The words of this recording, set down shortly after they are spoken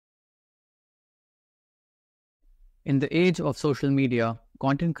In the age of social media,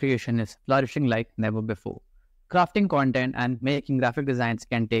 content creation is flourishing like never before. Crafting content and making graphic designs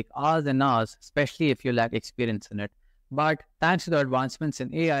can take hours and hours, especially if you lack experience in it. But thanks to the advancements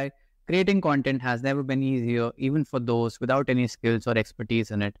in AI, creating content has never been easier, even for those without any skills or expertise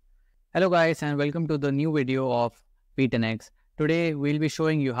in it. Hello, guys, and welcome to the new video of Be10x. Today, we'll be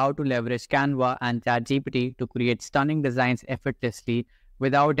showing you how to leverage Canva and ChatGPT to create stunning designs effortlessly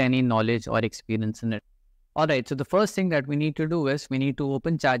without any knowledge or experience in it. All right, so the first thing that we need to do is we need to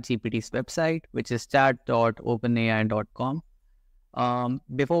open ChatGPT's website, which is chat.openai.com.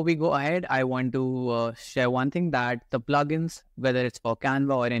 Before we go ahead, I want to share one thing that the plugins, whether it's for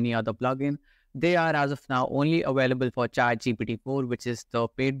Canva or any other plugin, they are as of now only available for ChatGPT 4, which is the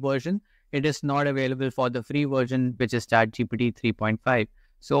paid version. It is not available for the free version, which is ChatGPT 3.5.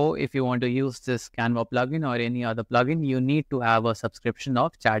 So if you want to use this Canva plugin or any other plugin, you need to have a subscription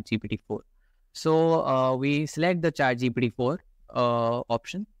of ChatGPT 4. So we select the ChatGPT 4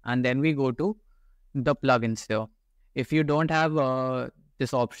 option, and then we go to the plugins here. If you don't have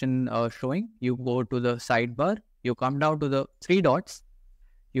this option showing, you go to the sidebar, you come down to the three dots,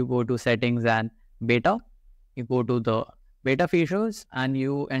 you go to settings and beta, you go to the beta features, and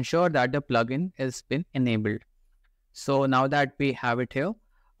you ensure that the plugin has been enabled. So now that we have it here,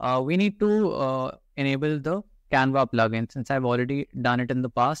 we need to enable the Canva plugin. Since I've already done it in the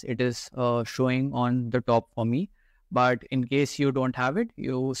past, it is showing on the top for me. But in case you don't have it,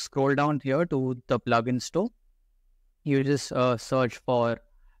 you scroll down here to the plugin store. You just search for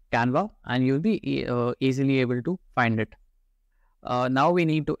Canva and you'll be easily able to find it. Now we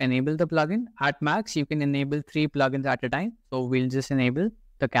need to enable the plugin. At max, you can enable 3 plugins at a time. So we'll just enable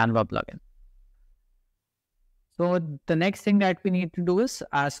the Canva plugin. So the next thing that we need to do is,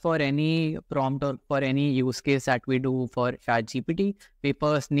 as for any prompt or for any use case that we do for ChatGPT, we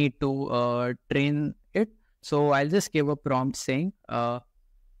first need to train it. So I'll just give a prompt saying,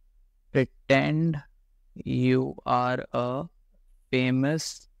 pretend you are a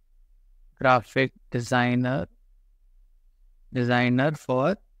famous graphic designer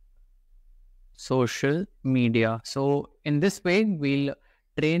for social media. So in this way, we'll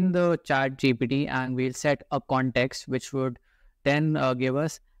train the ChatGPT and we'll set a context which would then give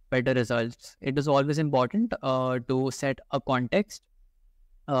us better results. It is always important to set a context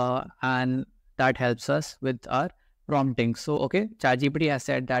and that helps us with our prompting. So, okay, ChatGPT has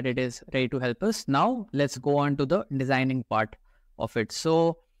said that it is ready to help us. Now, let's go on to the designing part of it.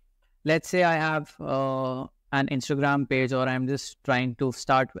 So, let's say I have an Instagram page, or I'm just trying to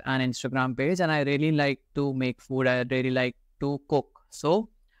start an Instagram page and I really like to make food. I really like to cook. So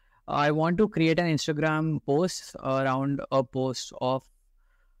I want to create an Instagram post around a post of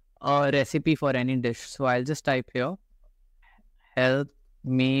a recipe for any dish. So I'll just type here, help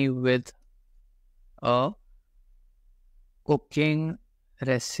me with a cooking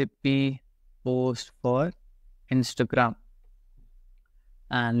recipe post for Instagram.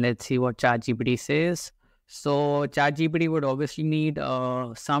 And let's see what ChatGPT says. So ChatGPT would obviously need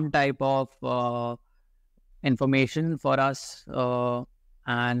some type of information for us,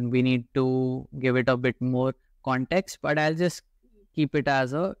 and we need to give it a bit more context, but I'll just keep it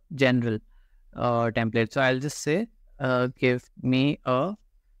as a general template. So I'll just say, give me a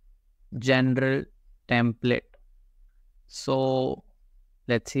general template. So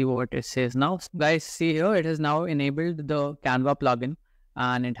let's see what it says now. Guys, see here, it has now enabled the Canva plugin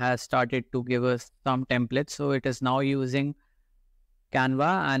and it has started to give us some templates. So it is now using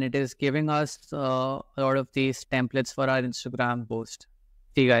Canva and it is giving us a lot of these templates for our Instagram post.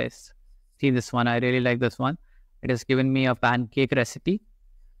 See guys, see this one. I really like this one. It has given me a pancake recipe,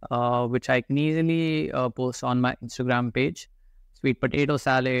 which I can easily post on my Instagram page. Sweet potato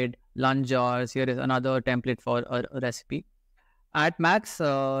salad, lunch jars. Here is another template for a recipe. At max,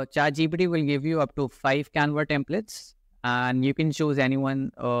 ChatGPT will give you up to 5 Canva templates and you can choose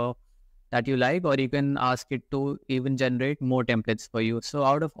anyone that you like, or you can ask it to even generate more templates for you. So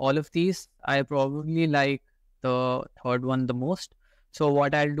out of all of these, I probably like the third one the most. So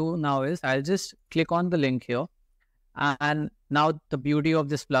what I'll do now is I'll just click on the link here. And now the beauty of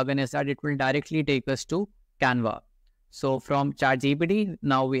this plugin is that it will directly take us to Canva. So from ChatGPT,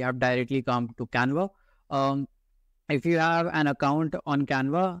 now we have directly come to Canva. If you have an account on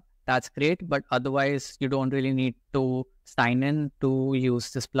Canva, that's great. But otherwise, you don't really need to sign in to use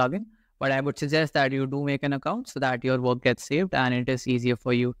this plugin. But I would suggest that you do make an account so that your work gets saved and it is easier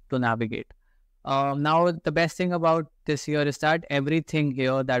for you to navigate. Now, the best thing about this here is that everything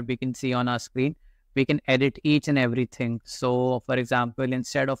here that we can see on our screen, we can edit each and everything. So, for example,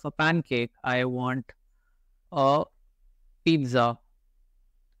 instead of a pancake, I want a pizza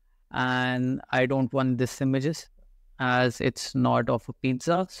and I don't want this images. as it's not of a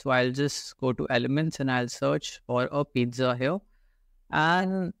pizza. So I'll just go to elements and I'll search for a pizza here.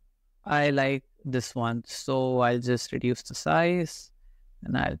 And I like this one. So I'll just reduce the size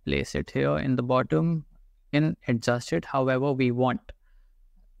and I'll place it here in the bottom and adjust it however we want.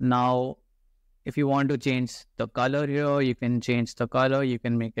 Now, if you want to change the color here, you can change the color. You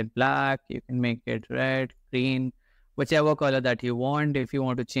can make it black, you can make it red, green, whichever color that you want. If you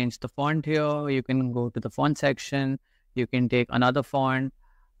want to change the font here, you can go to the font section. You can take another font.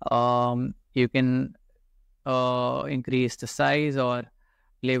 You can increase the size or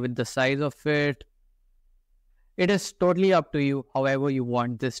play with the size of it. It is totally up to you, however you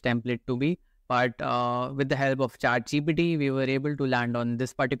want this template to be. But with the help of ChatGPT, we were able to land on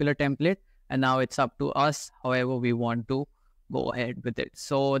this particular template. And now it's up to us, however we want to go ahead with it.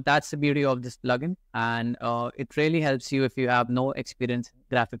 So that's the beauty of this plugin. And it really helps you if you have no experience in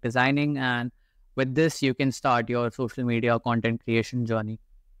graphic designing. And with this, you can start your social media content creation journey.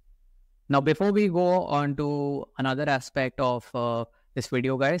 Now, before we go on to another aspect of this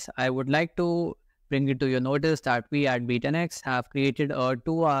video, guys, I would like to bring it to your notice that we at Be10x have created a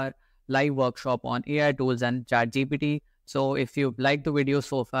 2-hour live workshop on AI tools and ChatGPT. So if you've liked the video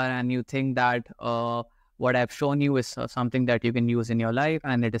so far and you think that what I've shown you is something that you can use in your life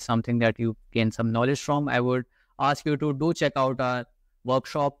and it is something that you gain some knowledge from, I would ask you to do check out our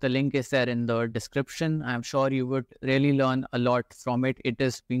workshop. The link is there in the description. I'm sure you would really learn a lot from it. It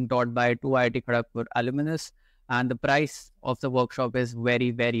is being taught by 2 IIT Kharagpur alumnus and the price of the workshop is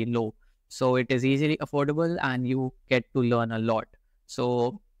very, very low. So it is easily affordable and you get to learn a lot.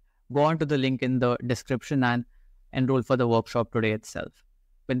 So go on to the link in the description and enroll for the workshop today itself.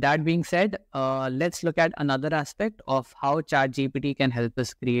 With that being said, let's look at another aspect of how ChatGPT can help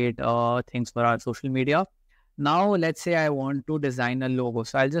us create things for our social media. Now, let's say I want to design a logo.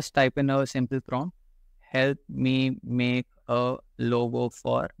 So I'll just type in a simple prompt. Help me make a logo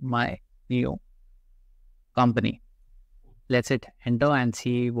for my new company. Let's hit enter and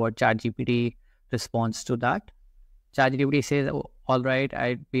see what ChatGPT responds to that. ChatGPT says, oh, all right,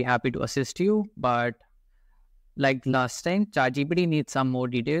 I'd be happy to assist you. But like last time, ChatGPT needs some more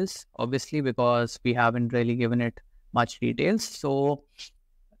details, obviously, because we haven't really given it much details. So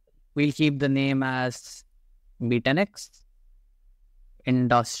we'll keep the name as Be10x.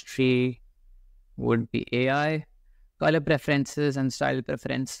 Industry would be AI. Color preferences and style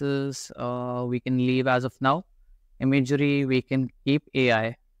preferences, we can leave as of now. Imagery, we can keep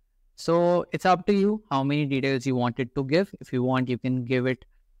AI. So it's up to you how many details you want it to give. If you want, you can give it,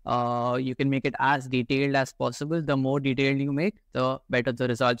 you can make it as detailed as possible. The more detailed you make, the better the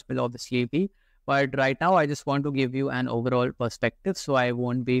results will obviously be. But right now, I just want to give you an overall perspective. So I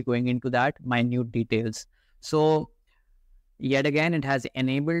won't be going into that minute details. So yet again, it has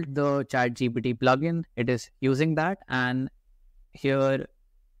enabled the ChatGPT plugin. It is using that. And here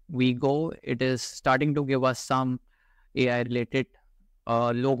we go. It is starting to give us some AI related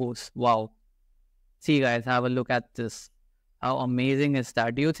logos. Wow. See guys, have a look at this. How amazing is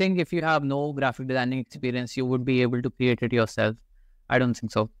that? Do you think if you have no graphic designing experience, you would be able to create it yourself? I don't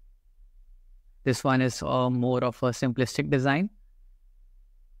think so. This one is more of a simplistic design.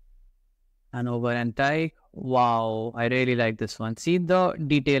 And over and type. Wow, I really like this one. See the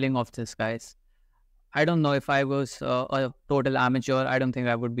detailing of this, guys. I don't know if I was a total amateur. I don't think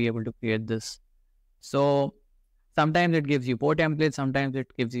I would be able to create this. So sometimes it gives you 4 templates, sometimes it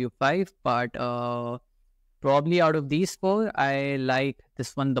gives you 5, but probably out of these 4, I like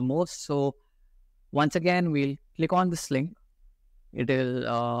this one the most. So once again, we'll click on this link. It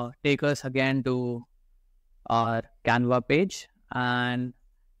will take us again to our Canva page. And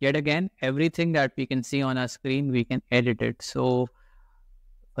yet again, everything that we can see on our screen, we can edit it. So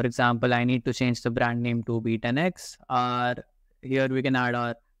for example, I need to change the brand name to Be10x. Here we can add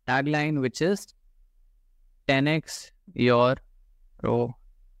our tagline, which is 10x your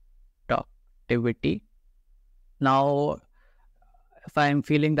productivity. Now, if I'm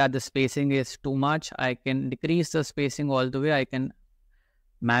feeling that the spacing is too much, I can decrease the spacing all the way. I can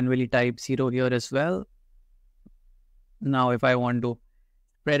manually type 0 here as well. Now, if I want to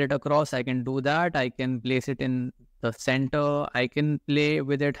spread it across, I can do that. I can place it in the center. I can play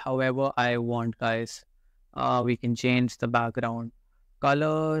with it however I want, guys. We can change the background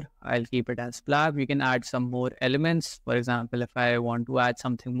color. I'll keep it as black. We can add some more elements. For example, if I want to add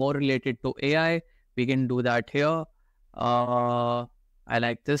something more related to AI, we can do that here. I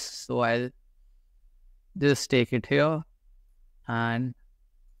like this, so I'll just take it here. And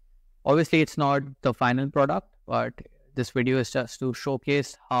obviously it's not the final product, but this video is just to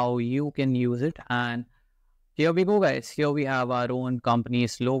showcase how you can use it and Here we go, guys. Here we have our own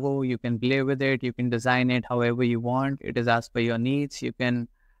company's logo. You can play with it. You can design it however you want. It is as per your needs. You can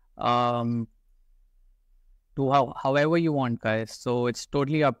um, do however you want, guys. So it's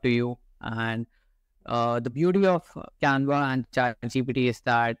totally up to you. And the beauty of Canva and ChatGPT is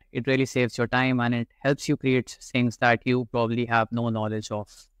that it really saves your time and it helps you create things that you probably have no knowledge of.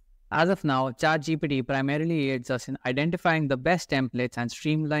 As of now, ChatGPT primarily aids us in identifying the best templates and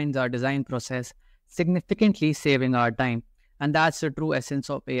streamlines our design process, significantly saving our time. And that's the true essence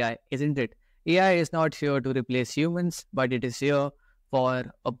of AI, isn't it? AI is not here to replace humans, but it is here for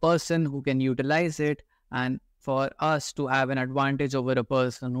a person who can utilize it and for us to have an advantage over a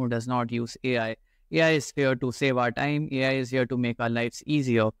person who does not use AI. AI is here to save our time. AI is here to make our lives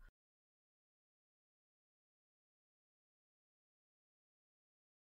easier.